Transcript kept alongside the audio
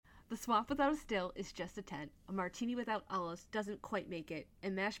The swamp without a still is just a tent. A martini without olives doesn't quite make it.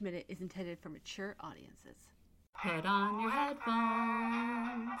 And MASH Minute is intended for mature audiences. Put on your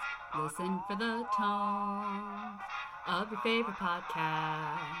headphones, listen for the tones of your favorite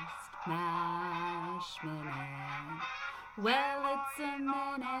podcast, MASH Minute. Well, it's a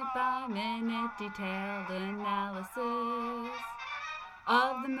minute-by-minute detailed analysis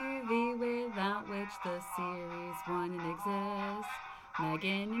of the movie without which the series wouldn't exist.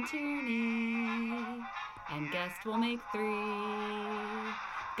 Megan and Tierney, and guest will make 3.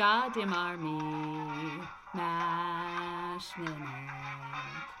 Goddamn army, MASH Minute.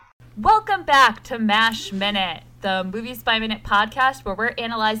 Welcome back to MASH Minute, the Movies by Minute podcast where we're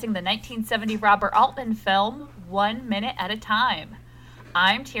analyzing the 1970 Robert Altman film 1 minute at a time.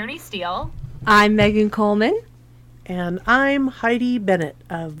 I'm Tierney Steele. I'm Megan Coleman. And I'm Heidi Bennett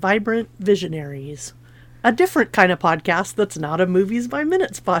of Vibrant Visionaries, a different kind of podcast that's not a Movies by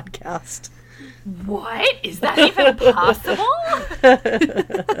Minutes podcast. What? Is that even possible?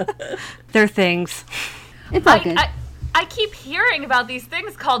 They're things. It's all good. I keep hearing about these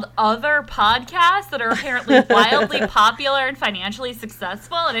things called other podcasts that are apparently wildly popular and financially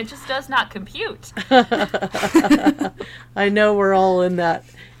successful, and it just does not compute. I know we're all in that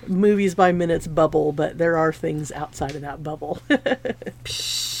Movies by Minutes bubble, but there are things outside of that bubble.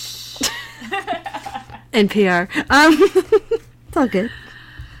 NPR. It's all good.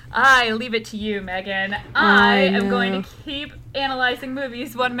 I leave it to you, Megan. I am going to keep analyzing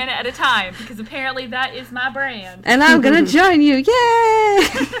movies 1 minute at a time, because apparently that is my brand. And I'm going to join you. Yay!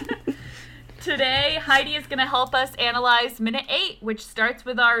 Today, Heidi is going to help us analyze minute 8, which starts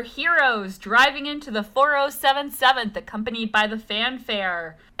with our heroes driving into the 4077th, accompanied by the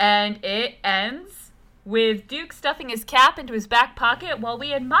fanfare. And it ends with Duke stuffing his cap into his back pocket while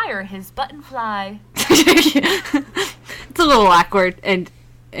we admire his button fly. It's a little awkward and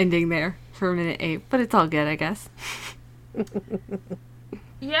ending there for minute 8, but it's all good, I guess.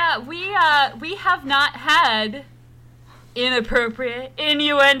 Yeah, we have not had inappropriate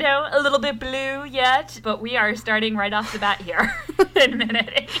innuendo, a little bit blue yet, but we are starting right off the bat here in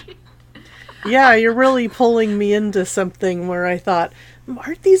minute 8. Yeah, you're really pulling me into something where I thought,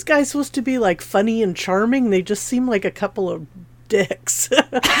 aren't these guys supposed to be like funny and charming? They just seem like a couple of dicks.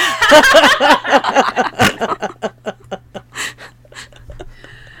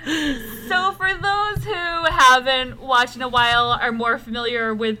 So for those who haven't watched in a while, are more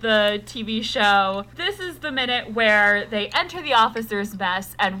familiar with the TV show, this is the minute where they enter the officer's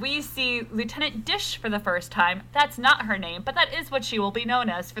mess and we see Lieutenant Dish for the first time. That's not her name, but that is what she will be known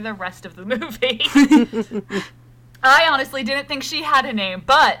as for the rest of the movie. I honestly didn't think she had a name,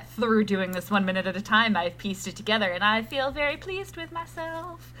 but through doing this 1 minute at a time, I've pieced it together and I feel very pleased with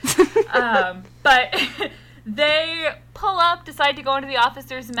myself. But they pull up, decide to go into the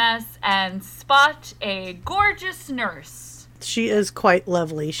officer's mess, and spot a gorgeous nurse. She is quite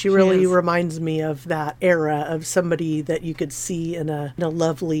lovely. She really reminds me of that era of somebody that you could see in a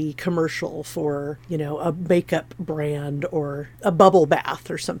lovely commercial for, you know, a makeup brand or a bubble bath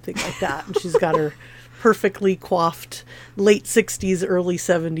or something like that. And she's got her perfectly coiffed late 60s, early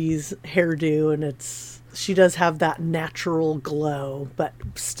 70s hairdo, and she does have that natural glow, but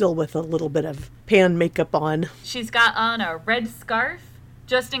still with a little bit of pan makeup on. She's got on a red scarf,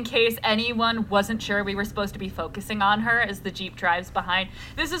 just in case anyone wasn't sure we were supposed to be focusing on her as the Jeep drives behind.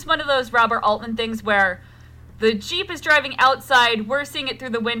 This is one of those Robert Altman things where the Jeep is driving outside, we're seeing it through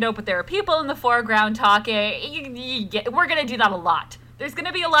the window, but there are people in the foreground talking. We're going to do that a lot. There's going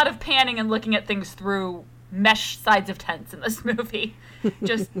to be a lot of panning and looking at things through mesh sides of tents in this movie.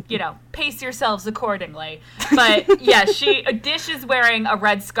 Just, pace yourselves accordingly. But yeah, Dish is wearing a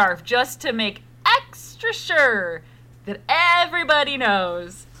red scarf just to make extra sure that everybody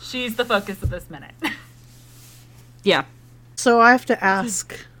knows she's the focus of this minute. Yeah. So I have to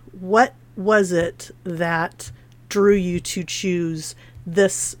ask, what was it that drew you to choose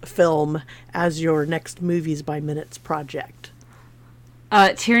this film as your next Movies by Minutes project?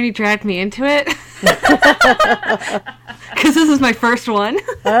 Tierney dragged me into it. Because this is my first one.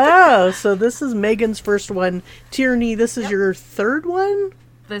 Oh, so this is Megan's first one. Tierney, this is your third one?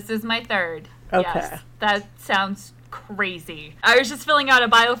 This is my third. Okay. Yes, that sounds crazy. I was just filling out a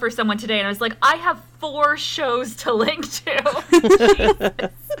bio for someone today, and I was like, I have 4 shows to link to.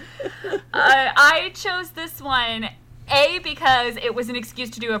 Jesus. I chose this one, A, because it was an excuse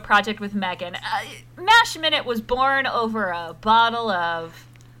to do a project with Megan. MASH Minute was born over a bottle of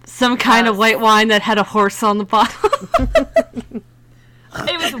some kind of white wine that had a horse on the bottle.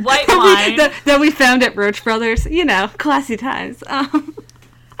 It was white wine. that we found at Roach Brothers. Classy times.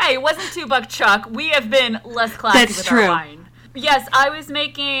 Hey, it wasn't $2 Chuck. We have been less classy with our wine. Yes, I was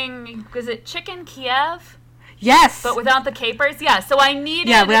making, was it chicken Kiev? Yes. But without the capers? Yeah, so I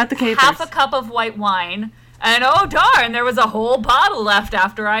needed without the capers. half a cup of white wine. And oh darn, there was a whole bottle left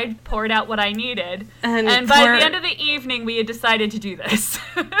after I poured out what I needed. And by the end of the evening, we had decided to do this.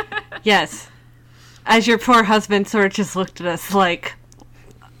 Yes. As your poor husband sort of just looked at us like,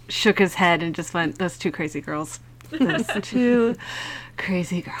 shook his head and just went, those two crazy girls. Those two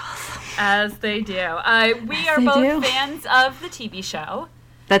crazy girls. As they do. We are both fans of the TV show.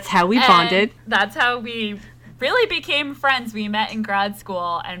 That's how we bonded. That's how we really became friends. We met in grad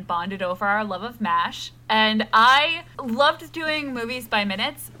school and bonded over our love of MASH. And I loved doing movies by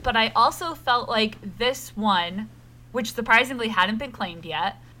minutes, but I also felt like this one, which surprisingly hadn't been claimed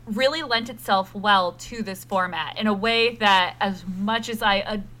yet, really lent itself well to this format in a way that, as much as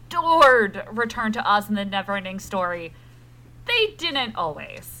I adored Return to Oz and the Neverending Story, they didn't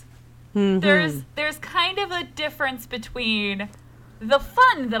always. Mm-hmm. There's kind of a difference between the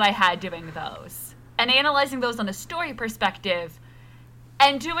fun that I had doing those and analyzing those on a story perspective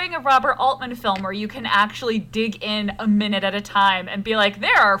and doing a Robert Altman film where you can actually dig in a minute at a time and be like,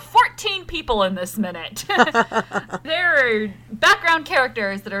 there are 14 people in this minute. There are background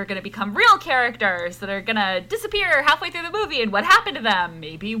characters that are going to become real characters that are going to disappear halfway through the movie, and what happened to them?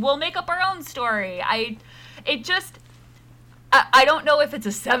 Maybe we'll make up our own story. I don't know if it's a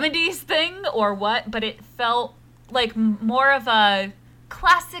 70s thing or what, but it felt like more of a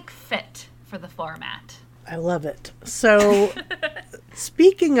classic fit for the format. I love it. So,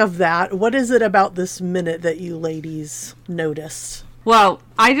 speaking of that, what is it about this minute that you ladies noticed? Well,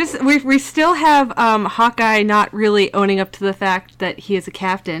 we still have Hawkeye not really owning up to the fact that he is a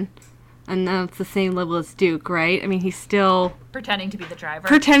captain, and that's the same level as Duke, right? I mean, he's still pretending to be the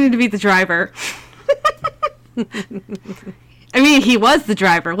driver. I mean, he was the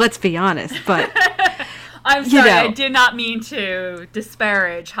driver, let's be honest, but... I'm sorry, I did not mean to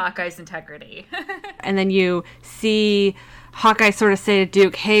disparage Hawkeye's integrity. And then you see Hawkeye sort of say to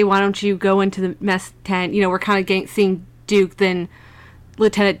Duke, hey, why don't you go into the mess tent? You know, we're kind of seeing Duke, then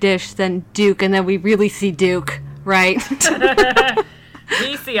Lieutenant Dish, then Duke, and then we really see Duke, right?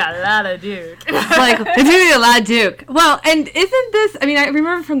 We see a lot of Duke. It's like, there's really a lot of Duke. Well, and isn't this, I mean, I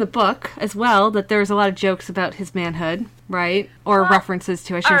remember from the book as well that there was a lot of jokes about his manhood, right? Or references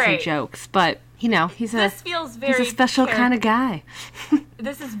to, I shouldn't say jokes, but... You know, he's a special kind of guy.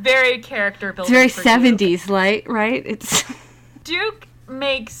 This is very character building. It's very 70s, like, right? It's Duke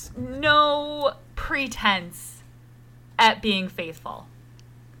makes no pretense at being faithful.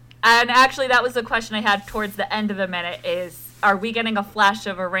 And actually, that was the question I had towards the end of the minute is, are we getting a flash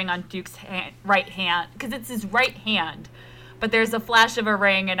of a ring on Duke's right hand? Because it's his right hand. But there's a flash of a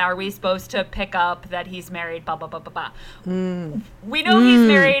ring, and are we supposed to pick up that he's married, blah, blah, blah, blah, blah. We know he's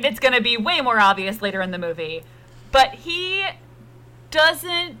married. It's going to be way more obvious later in the movie. But he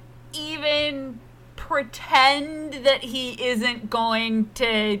doesn't even pretend that he isn't going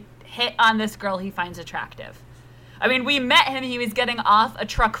to hit on this girl he finds attractive. I mean, we met him. He was getting off a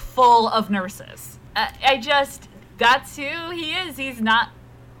truck full of nurses. That's who he is. He's not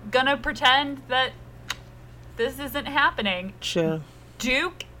going to pretend that this isn't happening. Sure.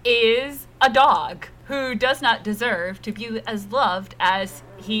 Duke is a dog who does not deserve to be as loved as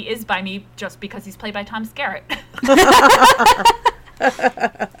he is by me just because he's played by Tom Skerritt.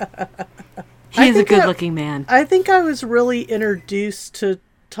 He is a good-looking man. I think I was really introduced to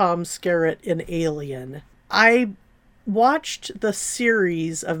Tom Skerritt in Alien. I watched the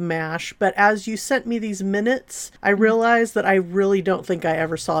series of MASH, but as you sent me these minutes, I realized that I really don't think I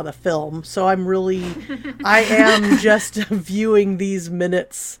ever saw the film. So I am just viewing these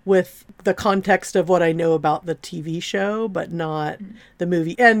minutes with the context of what I know about the TV show, but not the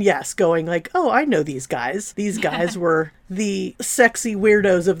movie. And yes, going like, oh, I know these guys. These guys were the sexy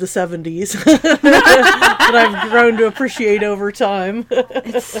weirdos of the 70s that I've grown to appreciate over time.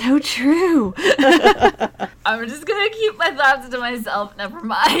 It's so true. I'm just going to keep my thoughts to myself. Never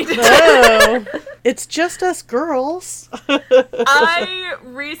mind. Oh, it's just us girls. I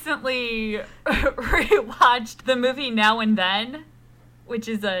recently rewatched the movie Now and Then, which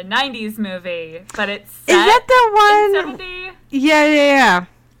is a 90s movie, but it's set is that the one? In 70. Yeah.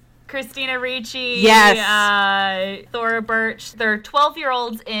 Christina Ricci, yes. Thora Birch. They're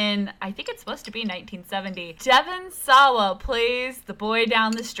 12-year-olds in, I think it's supposed to be 1970. Devon Sawa plays the boy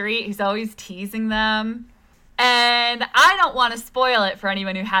down the street. He's always teasing them. And I don't want to spoil it for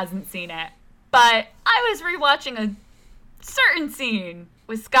anyone who hasn't seen it, but I was rewatching a certain scene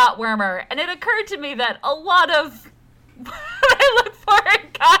with Scott Wormer, and it occurred to me that a lot of what I look for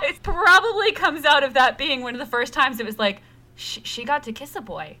in guys probably comes out of that being one of the first times it was like, she got to kiss a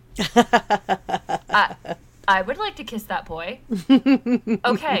boy. I would like to kiss that boy.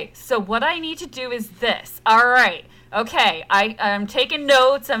 Okay, so what I need to do is this. All right. Okay, I'm taking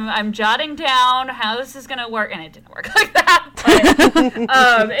notes. I'm jotting down how this is gonna work, and it didn't work like that.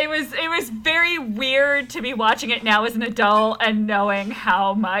 But, it was very weird to be watching it now as an adult and knowing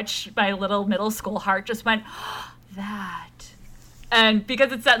how much my little middle school heart just went, oh, that. And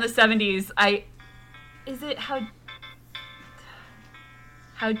because it's set in the 70s,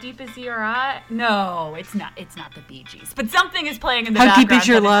 How Deep Is Your Eye? No, it's not the Bee Gees. But something is playing in the background. How Deep Is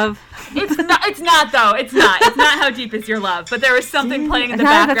Your Love? It's not though. It's not How Deep Is Your Love. But there was something playing in the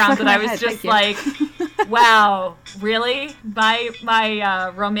background that I was just like, wow, really?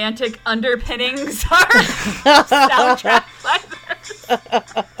 My romantic underpinnings are soundtracks like this.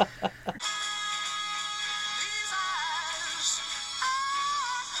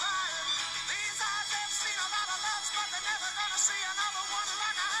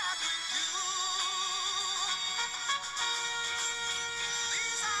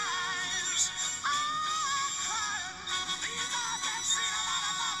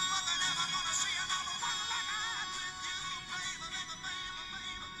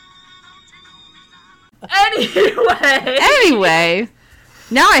 Anyway,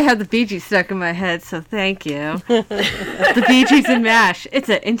 now I have the Bee Gees stuck in my head, so thank you. The Bee Gees and MASH. It's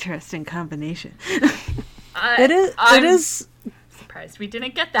an interesting combination. It is. Surprised we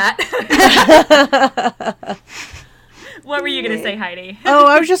didn't get that. What were you going to say, Heidi? Oh,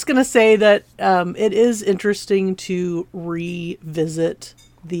 I was just going to say that it is interesting to revisit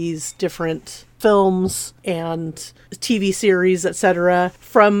these different films and TV series, etc.,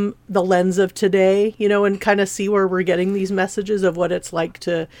 from the lens of today, and kind of see where we're getting these messages of what it's like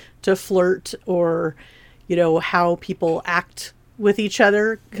to flirt, or, how people act with each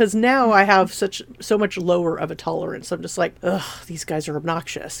other. Because now I have so much lower of a tolerance. I'm just like, ugh, these guys are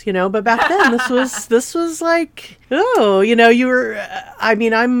obnoxious, But back then, this was like, oh, you were. I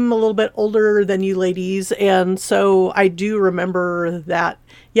mean, I'm a little bit older than you ladies, and so I do remember that.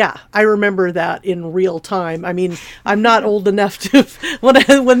 Yeah, I remember that in real time. I mean, I'm not old enough to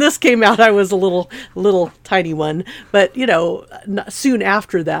when this came out, I was a little tiny one. But soon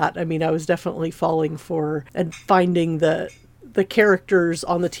after that, I mean, I was definitely falling for and finding the characters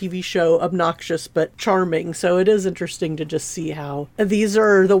on the TV show obnoxious but charming. So it is interesting to just see how these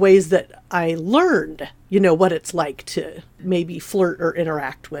are the ways that I learned, what it's like to maybe flirt or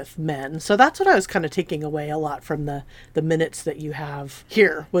interact with men. So that's what I was kind of taking away a lot from the minutes that you have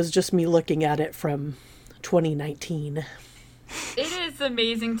here, was just me looking at it from 2019. It is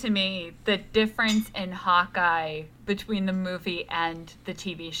amazing to me the difference in Hawkeye between the movie and the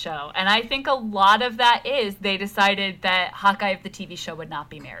TV show. And I think a lot of that is they decided that Hawkeye of the TV show would not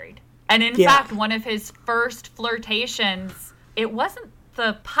be married. And in fact, one of his first flirtations, it wasn't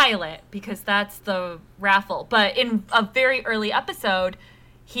the pilot, because that's the raffle, but in a very early episode,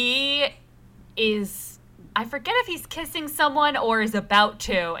 he is, I forget if he's kissing someone or is about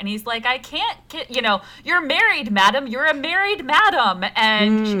to, and he's like, I can't you're married, madam, you're a married madam.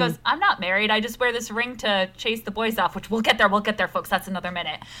 And she goes, I'm not married, I just wear this ring to chase the boys off, which we'll get there, folks, that's another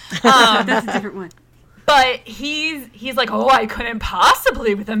minute. That's a different one. But he's like, oh, I couldn't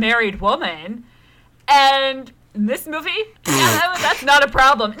possibly with a married woman. And in this movie, that's not a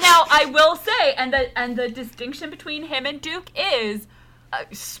problem. Now, I will say, and the distinction between him and Duke is,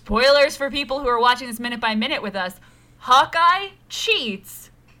 spoilers for people who are watching this minute by minute with us, Hawkeye cheats,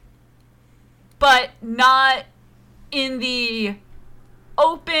 but not in the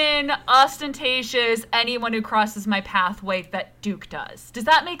open, ostentatious, anyone who crosses my pathway that Duke does. Does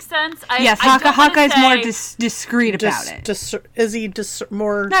that make sense? Yes, Hawkeye's more discreet about it. Is he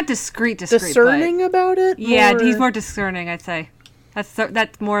more... Not discreet, discerning about it? Yeah, he's more discerning, I'd say.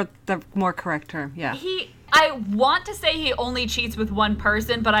 That's more the more correct term, yeah. I want to say he only cheats with one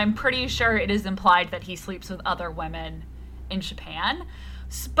person, but I'm pretty sure it is implied that he sleeps with other women in Japan.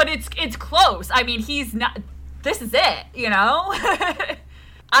 But it's close. I mean, he's not... This is it,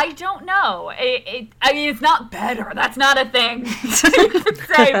 I don't know. I mean, it's not better. That's not a thing you could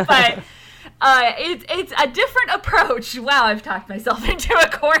say, but it's a different approach. Wow, I've talked myself into a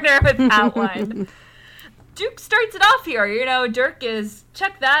corner with that one. Duke starts it off here. Dirk is,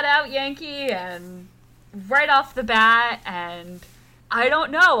 check that out, Yankee, and right off the bat, and I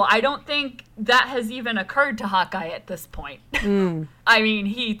don't know. I don't think that has even occurred to Hawkeye at this point. I mean,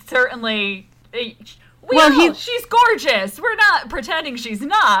 he certainly... she's gorgeous. We're not pretending she's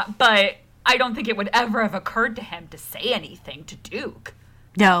not, but I don't think it would ever have occurred to him to say anything to Duke.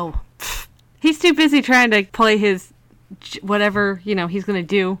 No. He's too busy trying to play his whatever, he's going to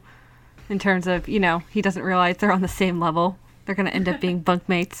do in terms of, he doesn't realize they're on the same level. They're going to end up being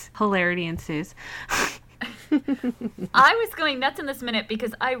bunkmates. Hilarity ensues. I was going nuts in this minute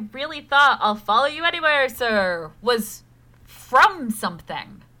because I really thought "I'll follow you anywhere, sir" was from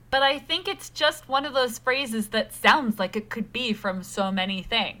something. But I think it's just one of those phrases that sounds like it could be from so many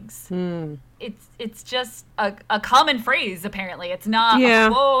things. It's just a common phrase, apparently. It's not a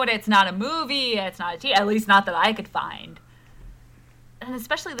quote, it's not a movie, it's not at least not that I could find. And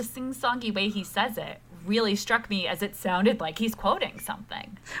especially the sing-songy way he says it really struck me, as it sounded like he's quoting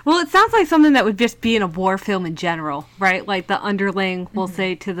something. Well, it sounds like something that would just be in a war film in general, right? Like the underling will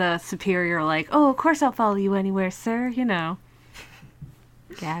say to the superior, like, "Oh, of course I'll follow you anywhere, sir," you know.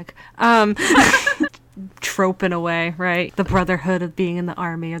 Gag. Trope in a way, right? The brotherhood of being in the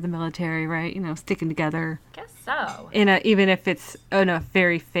army or the military, right? You know, sticking together. Guess so. Even if it's in a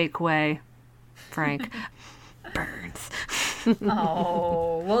very fake way, Frank. Burns.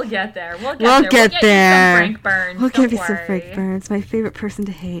 Oh, we'll get there. We'll get there. You some Frank Burns. We'll give you Don't some worry. Frank Burns, my favorite person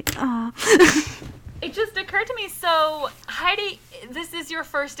to hate. Aw. It just occurred to me, so Heidi, this is your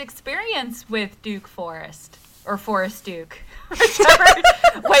first experience with Duke Forrest. Or Forrest Duke. Whichever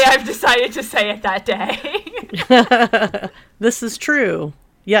way I've decided to say it that day. This is true.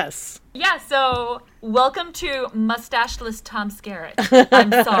 Yes. Yeah, so welcome to Mustacheless Tom Skerritt.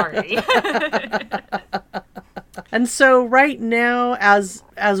 I'm sorry. And so right now, as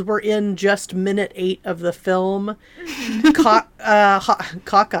we're in just minute 8 of the film,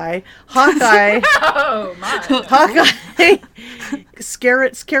 Hawkeye, Oh, my.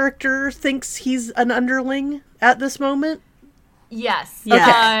 Skerritt's character thinks he's an underling at this moment. Yes.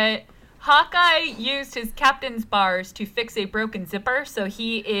 Yes. Hawkeye used his captain's bars to fix a broken zipper, so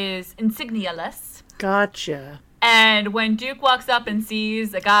he is insignia-less. Gotcha. And when Duke walks up and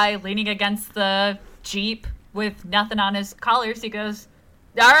sees a guy leaning against the Jeep with nothing on his collars, he goes,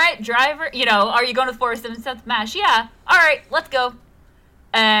 "All right, driver, are you going to 477th MASH? Yeah. All right, let's go."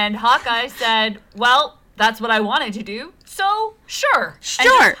 And Hawkeye said, "Well, that's what I wanted to do, so sure." And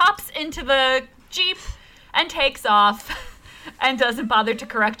just hops into the Jeep and takes off and doesn't bother to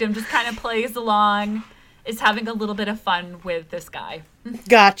correct him, just kind of plays along, is having a little bit of fun with this guy.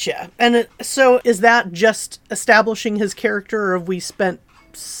 Gotcha. And so is that just establishing his character, or have we spent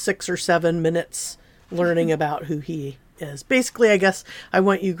 6 or 7 minutes learning about who he is? Basically, I guess I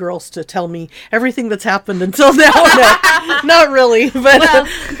want you girls to tell me everything that's happened until now. No, not really, but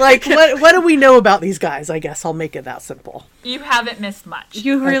what do we know about these guys? I guess I'll make it that simple. You haven't missed much.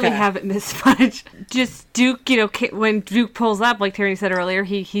 You really haven't missed much. Just Duke, when Duke pulls up, like Terry said earlier,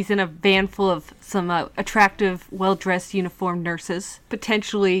 he's in a van full of some attractive, well-dressed, uniformed nurses,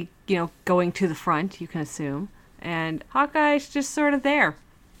 potentially, going to the front, you can assume. And Hawkeye's just sort of there.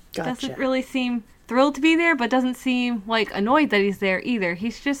 Gotcha. Doesn't really seem thrilled to be there, but doesn't seem annoyed that he's there either.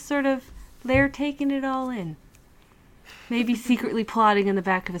 He's just sort of there taking it all in. Maybe secretly plotting in the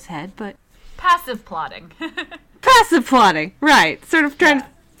back of his head, but... Passive plotting. Passive plotting, right. Sort of trying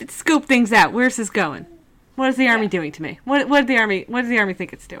to scope things out. Where's this going? What is the army doing to me? What does the army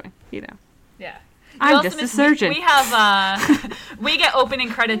think it's doing? Yeah. I'm just a surgeon. We have, we get opening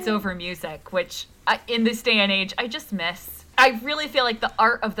credits over music, which in this day and age, I just miss. I really feel like the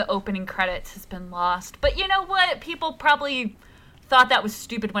art of the opening credits has been lost. But you know what? People probably thought that was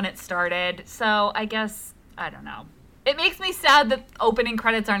stupid when it started. So I guess, I don't know. It makes me sad that opening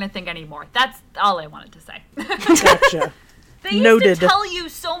credits aren't a thing anymore. That's all I wanted to say. Gotcha. They used to tell you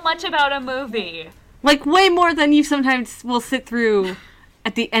so much about a movie. Way more than you sometimes will sit through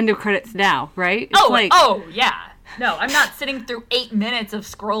at the end of credits now, right? It's yeah. No, I'm not sitting through 8 minutes of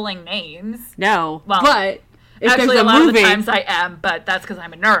scrolling names. No, well, but if actually, there's a lot movie, of the times I am, but that's because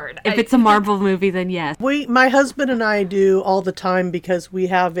I'm a nerd. If it's a Marvel movie, then yes. My husband and I do all the time, because we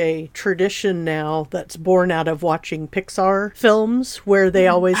have a tradition now that's born out of watching Pixar films, where they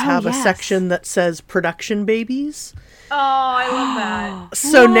always have a section that says production babies. Oh, I love that.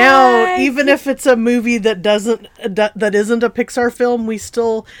 So now, even if it's a movie that isn't a Pixar film, we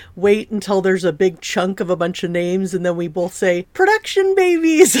still wait until there's a big chunk of a bunch of names, and then we both say, "Production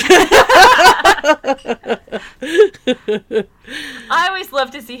babies." I always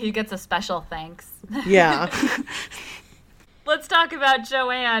love to see who gets a special thanks. Yeah. Let's talk about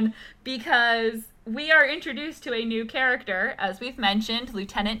Joanne, because we are introduced to a new character, as we've mentioned,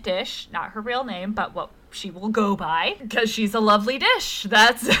 Lieutenant Dish, not her real name, but what she will go by, because she's a lovely dish.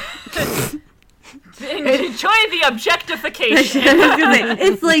 That's... Enjoy the objectification.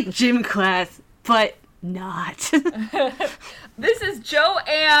 It's like gym class, but not. This is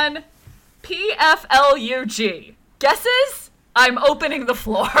Joanne PFLUG. Guesses? I'm opening the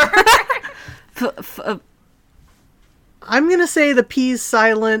floor. I'm going to say the P's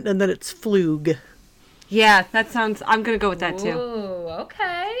silent and that it's Flug. Yeah, that sounds... I'm going to go with that, too. Ooh,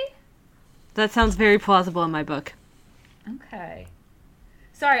 okay. That sounds very plausible in my book. Okay.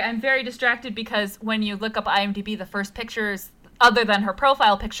 Sorry, I'm very distracted because when you look up IMDb, the first pictures, other than her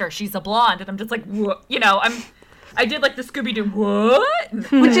profile picture, she's a blonde, and I'm just like, what? You know, I did like the Scooby-Doo, what?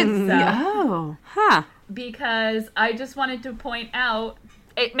 Which is, oh, huh. Because I just wanted to point out,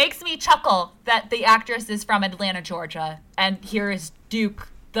 it makes me chuckle that the actress is from Atlanta, Georgia, and here is Duke,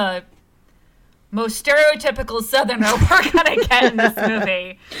 the most stereotypical Southerner we're gonna get in this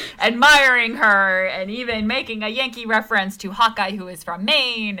movie, admiring her and even making a Yankee reference to Hawkeye, who is from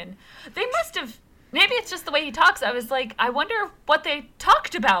Maine. And they must have, maybe it's just the way he talks. I was like, I wonder what they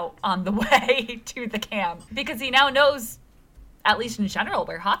talked about on the way to the camp, because he now knows, at least in general,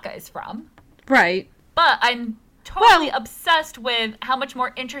 where Hawkeye is from. Right. But I'm totally obsessed with how much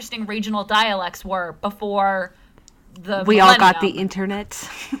more interesting regional dialects were before the we all got the internet.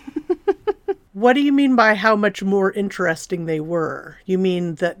 What do you mean by how much more interesting they were? You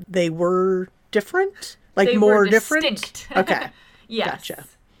mean that they were different? Like they more were different? Distinct. Okay. Yes. Gotcha.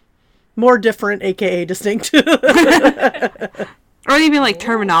 More different, aka distinct. Or even like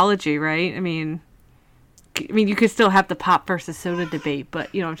terminology, right? I mean, you could still have the pop versus soda debate,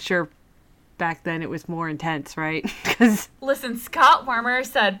 but I'm sure back then it was more intense, right? Because listen, Scott Wormer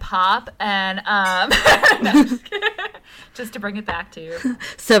said pop, and no, just to bring it back to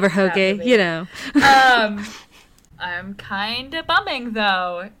Silver Hoagie, I'm kind of bumming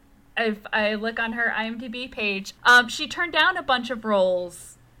though. If I look on her IMDb page, she turned down a bunch of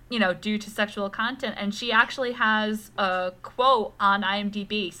roles, due to sexual content, and she actually has a quote on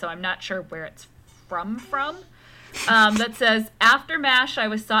IMDb, so I'm not sure where it's from. That says, after MASH, I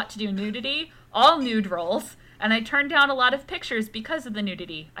was sought to do nudity, all nude roles, and I turned down a lot of pictures because of the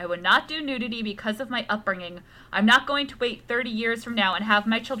nudity. I would not do nudity because of my upbringing. I'm not going to wait 30 years from now and have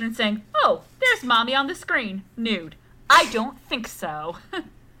my children saying, oh, there's mommy on the screen, nude. I don't think so.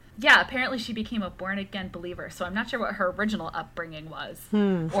 Yeah, apparently she became a born-again believer, so I'm not sure what her original upbringing was,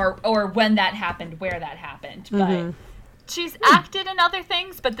 or when that happened, where that happened, but she's acted in other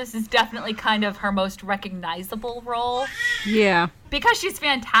things, but this is definitely kind of her most recognizable role. Yeah. Because she's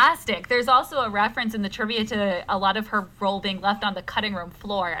fantastic. There's also a reference in the trivia to a lot of her role being left on the cutting room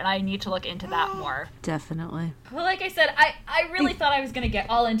floor, and I need to look into that more. Definitely. Well, like I said, I really thought I was going to get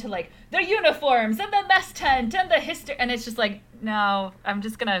all into, like, the uniforms and the mess tent and the history, and it's just like, no, I'm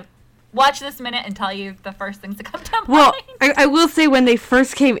just going to watch this minute and tell you the first things that come to mind. Well, I will say when they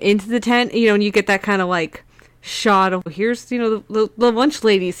first came into the tent, and you get that kind of, like, shot of here's the lunch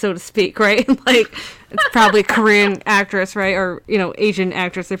lady, so to speak, right? Like it's probably a Korean actress, right? Or Asian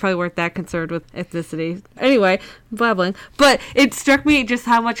actress. They probably weren't that concerned with ethnicity. Anyway, blabbling. But it struck me just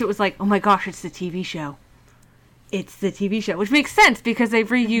how much it was like, oh my gosh, it's the TV show. It's the TV show, which makes sense because they've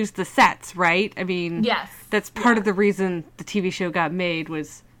reused the sets, right? I mean, yes, that's part of the reason the TV show got made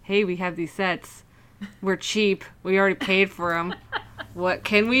was, hey, we have these sets. We're cheap. We already paid for them. What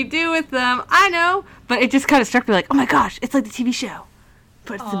can we do with them? I know. But it just kind of struck me like, oh my gosh, it's like the TV show.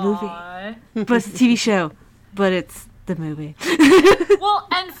 But it's the movie. But it's the TV show. But it's the movie. Well,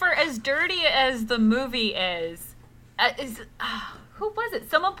 and for as dirty as the movie is who was it?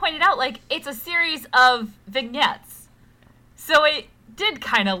 Someone pointed out, like, it's a series of vignettes. So it did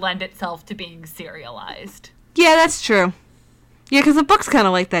kind of lend itself to being serialized. Yeah, that's true. Yeah, because the book's kind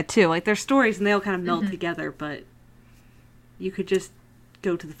of like that, too. Like, they're stories and they all kind of meld together, but you could just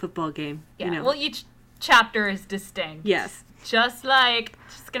go to the football game. Yeah, well, each chapter is distinct. Yes. Just going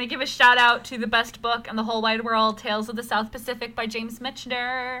to give a shout out to the best book in the whole wide world, Tales of the South Pacific by James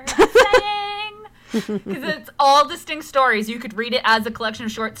Michener. Because it's all distinct stories. You could read it as a collection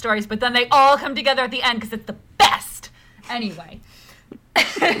of short stories, but then they all come together at the end because it's the best. Anyway.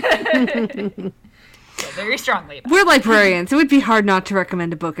 So very strongly about We're librarians. It would be hard not to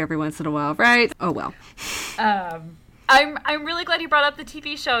recommend a book every once in a while, right? Oh, well. I'm really glad you brought up the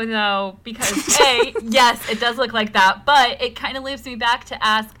TV show, though, because, A, yes, it does look like that, but it kind of leaves me back to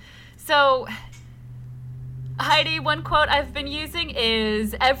ask, so, Heidi, one quote I've been using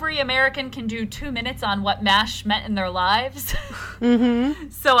is, every American can do 2 minutes on what MASH meant in their lives. Mm-hmm.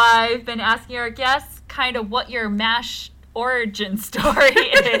 So I've been asking our guests kind of what your MASH origin story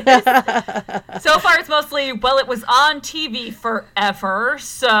is. So far it's mostly, well, it was on TV forever,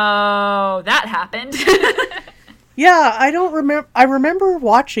 so that happened. Yeah, I don't remember. I remember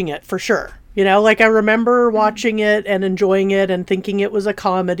watching it for sure. I remember watching it and enjoying it and thinking it was a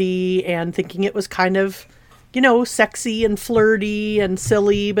comedy and thinking it was kind of, sexy and flirty and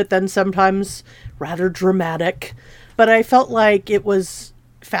silly, but then sometimes rather dramatic. But I felt like it was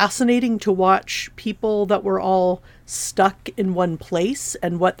fascinating to watch people that were all stuck in one place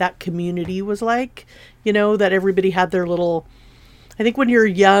and what that community was like, that everybody had their little I think when you're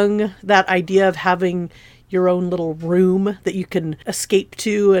young, that idea of having your own little room that you can escape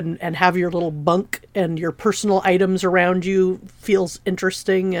to and have your little bunk and your personal items around you feels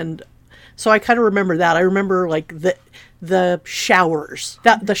interesting. And so I kind of remember that. I remember like the showers,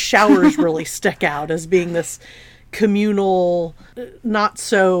 that the showers really stick out as being this communal, not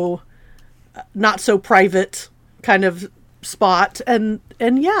so private kind of spot. And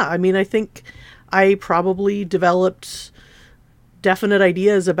yeah, I mean, I think I probably developed definite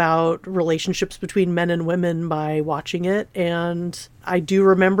ideas about relationships between men and women by watching it. And I do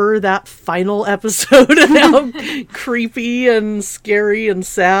remember that final episode and how creepy and scary and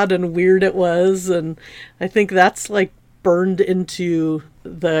sad and weird it was. And I think that's like burned into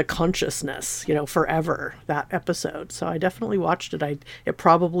the consciousness, forever, that episode. So I definitely watched it. It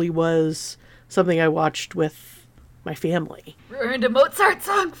probably was something I watched with my family. Ruined a Mozart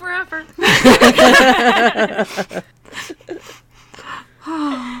song forever.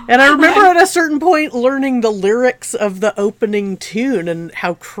 And I remember at a certain point learning the lyrics of the opening tune and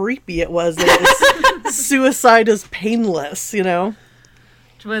how creepy it was that it was suicide is painless, It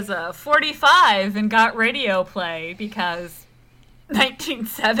was 45 and got radio play because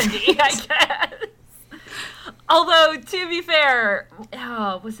 1970, I guess. Although, to be fair,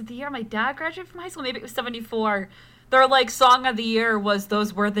 was it the year my dad graduated from high school? Maybe it was 74. Their, song of the year was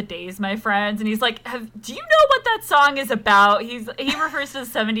Those Were the Days, My Friends. And he's like, do you know what that song is about? He refers to the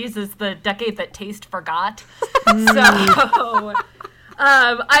 70s as the decade that taste forgot. So,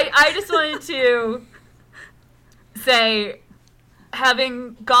 I just wanted to say,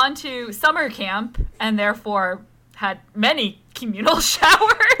 having gone to summer camp and therefore had many communal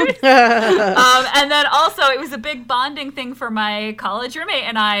showers, and then also it was a big bonding thing for my college roommate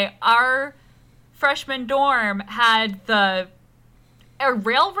and I, our freshman dorm had a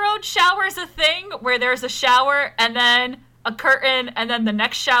railroad shower is a thing where there's a shower and then a curtain and then the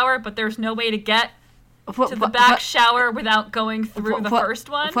next shower, but there's no way to get to the back shower without going through the first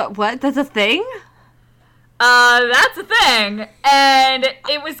one. What? That's a thing? That's a thing. And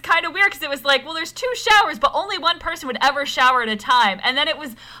it was kind of weird because it was like, well, there's 2 showers, but only one person would ever shower at a time. And then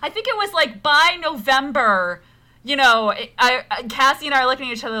I think it was like by November, Cassie and I are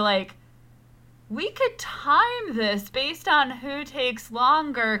looking at each other like, we could time this based on who takes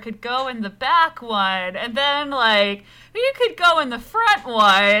longer, could go in the back one, and then, we could go in the front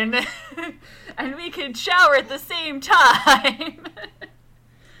one, and we could shower at the same time.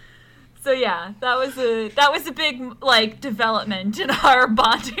 So, yeah, that was a big, development in our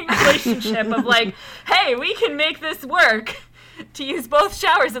bonding relationship of, hey, we can make this work to use both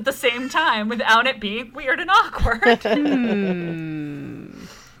showers at the same time without it being weird and awkward.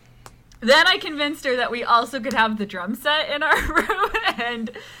 Then I convinced her that we also could have the drum set in our room, and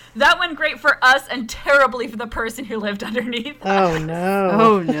that went great for us and terribly for the person who lived underneath us. Oh, no.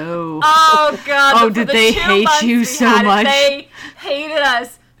 Oh, no. Oh, God. Oh, did they hate you so much? They hated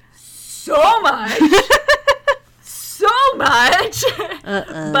us so much. So much.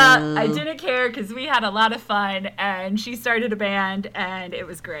 But I didn't care because we had a lot of fun, and she started a band, and it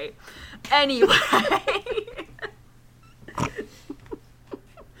was great. Anyway.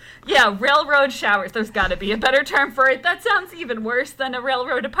 Yeah, railroad showers. There's got to be a better term for it. That sounds even worse than a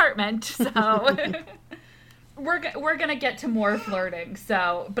railroad apartment. So we're going to get to more flirting.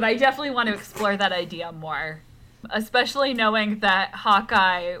 But I definitely want to explore that idea more, especially knowing that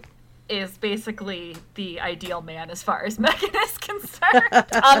Hawkeye is basically the ideal man as far as Megan is concerned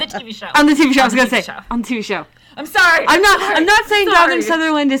on the TV show. On the TV show, I was going to say. On the TV show. I'm sorry. I'm not saying Donald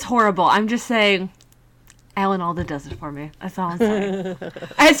Sutherland is horrible. I'm just saying Alan Alda does it for me. That's all I'm saying.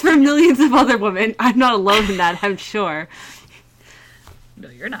 As for millions of other women, I'm not alone in that, I'm sure. No,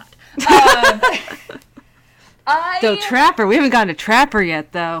 you're not. So Trapper, we haven't gotten to Trapper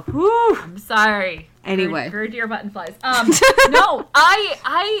yet, though. Woo. I'm sorry. Anyway. Gird your button flies. No,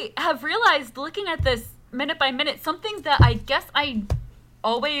 I have realized looking at this minute by minute, something that I guess I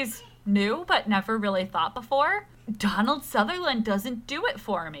always knew but never really thought before. Donald Sutherland doesn't do it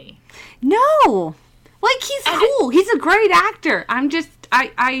for me. No. He's cool. He's a great actor. I'm just,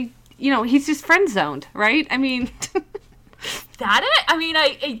 he's just friend zoned, right? I mean. That it? I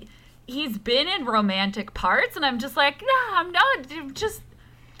mean, he's been in romantic parts, and I'm just like, nah, I'm not,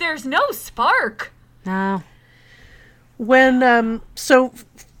 there's no spark. No. When, so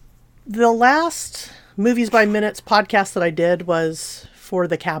the last Movies by Minutes podcast that I did was for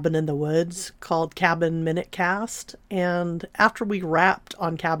the Cabin in the Woods called Cabin Minute Cast. And after we wrapped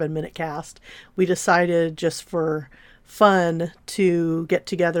on Cabin Minute Cast, we decided just for fun to get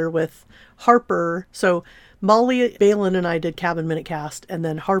together with Harper. So Molly Balin and I did Cabin Minute Cast, and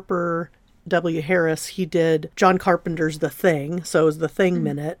then Harper W. Harris, he did John Carpenter's The Thing, so it was The Thing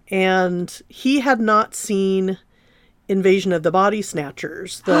Minute, and he had not seen Invasion of the Body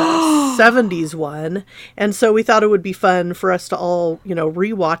Snatchers, the 70s one, and so we thought it would be fun for us to all,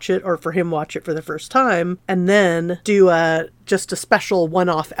 rewatch it, or for him watch it for the first time, and then do just a special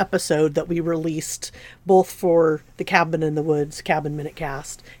one-off episode that we released both for the Cabin in the Woods, Cabin Minute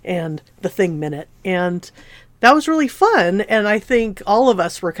Cast, and The Thing Minute, and that was really fun, and I think all of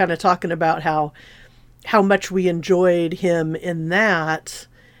us were kind of talking about how much we enjoyed him in that.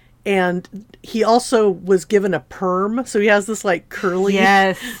 And he also was given a perm, so he has this like curly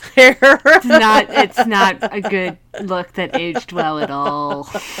hair. It's not a good look that aged well at all.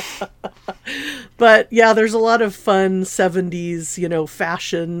 But yeah, there's a lot of fun 70s,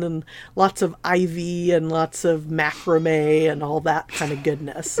 fashion, and lots of ivy and lots of macrame and all that kind of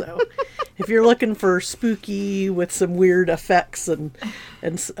goodness. So if you're looking for spooky with some weird effects and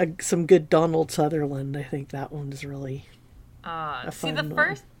some good Donald Sutherland, I think that one's really a fun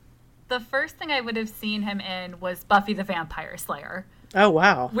one. The first thing I would have seen him in was Buffy the Vampire Slayer. Oh,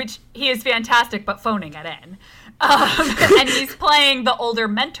 wow. Which he is fantastic, but phoning it in. And he's playing the older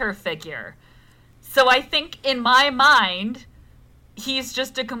mentor figure. So I think in my mind, he's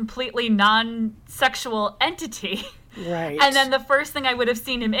just a completely non-sexual entity. Right. And then the first thing I would have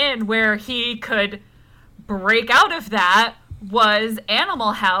seen him in where he could break out of that was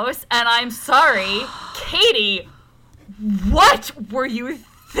Animal House. And I'm sorry, Katie, what were you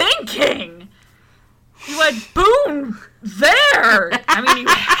thinking? You had Boone there. I mean,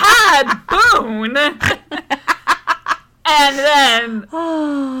 you had Boone. And then,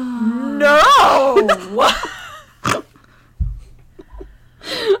 no.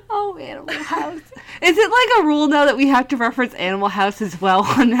 Oh, Animal House. Is it like a rule now that we have to reference Animal House as well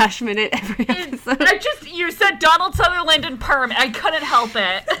on MASH Minute every episode? You said Donald Sutherland and Perm. I couldn't help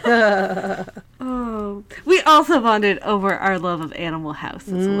it. Oh, we also bonded over our love of Animal House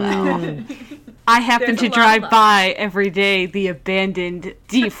as well. I happen to drive by every day the abandoned,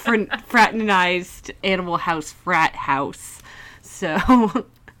 defraternized Animal House frat house. So,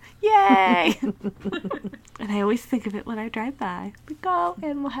 yay! And I always think of it when I drive by. We go,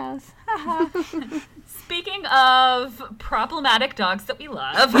 Animal House. Speaking of problematic dogs that we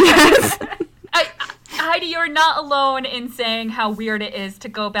love, Heidi, you're not alone in saying how weird it is to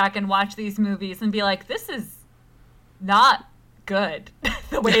go back and watch these movies and be like, this is not good,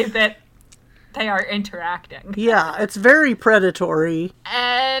 the way that they are interacting. Yeah, it's very predatory.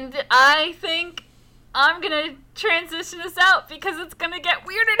 And I think I'm going to transition this out because it's going to get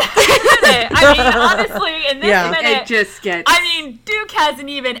weirder in a minute. I mean, honestly, in this minute, it just gets... I mean, Duke hasn't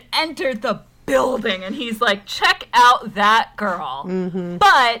even entered the building and he's like, check out that girl. Mm-hmm.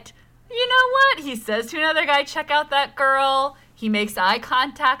 But you know what? He says to another guy, check out that girl. He makes eye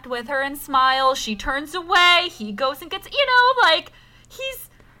contact with her and smiles. She turns away. He goes and gets, he's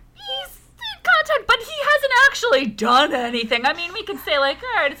in contact, but he hasn't actually done anything. I mean, we could say, like,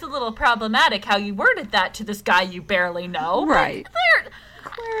 all right, it's a little problematic how you worded that to this guy you barely know. Right. There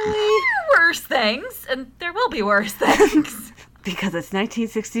are worse things, and there will be worse things. Because it's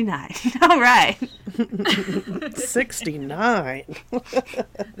 1969. All right. 69.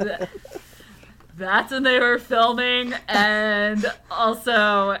 That's when they were filming. And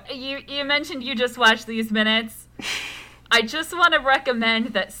also, you mentioned you just watched these minutes. I just want to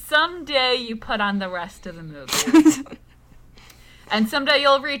recommend that someday you put on the rest of the movie. And someday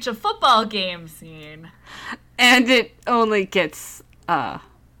you'll reach a football game scene. And it only gets, more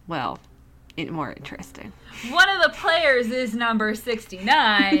interesting. One of the players is number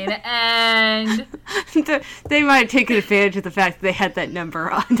 69, and... They might have taken advantage of the fact that they had that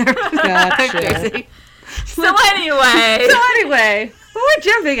number on their jersey. So anyway, we're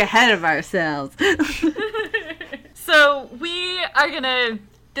jumping ahead of ourselves. So we are going to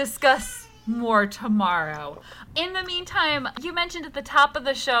discuss more tomorrow. In the meantime, you mentioned at the top of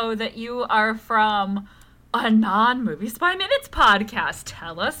the show that you are from a non-Movies by Minutes podcast.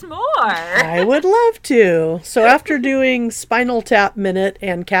 Tell us more. I would love to. So after doing Spinal Tap Minute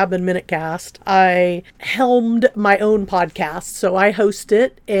and Cabin Minute Cast, I helmed my own podcast. So I host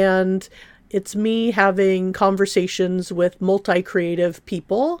it, and it's me having conversations with multi-creative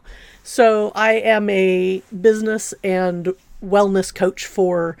people. So I am a business and wellness coach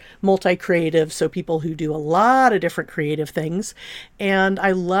for multi-creative, so people who do a lot of different creative things. And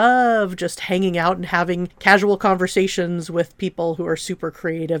I love just hanging out and having casual conversations with people who are super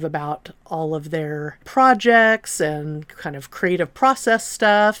creative about all of their projects and kind of creative process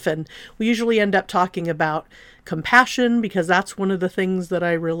stuff. And we usually end up talking about compassion, because that's one of the things that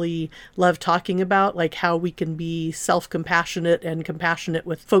I really love talking about, like how we can be self-compassionate and compassionate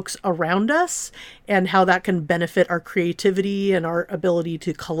with folks around us, and how that can benefit our creativity and our ability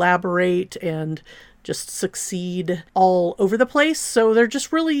to collaborate and just succeed all over the place. So they're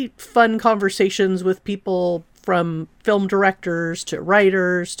just really fun conversations with people from film directors to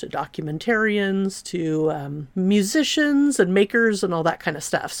writers to documentarians to musicians and makers and all that kind of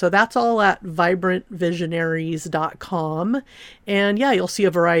stuff. So that's all at vibrantvisionaries.com. And yeah, you'll see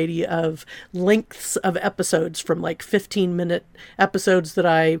a variety of lengths of episodes, from like 15-minute episodes that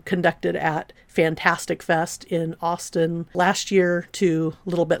I conducted at Fantastic Fest in Austin last year to a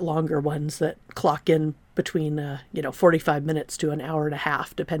little bit longer ones that clock in between 45 minutes to an hour and a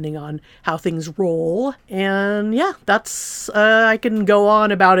half, depending on how things roll. And yeah, that's I can go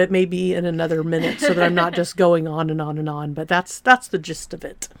on about it maybe in another minute so that I'm not just going on and on and on, but that's the gist of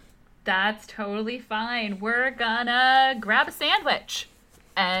it. That's totally fine. We're gonna grab a sandwich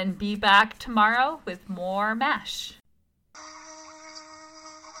and be back tomorrow with more MASH.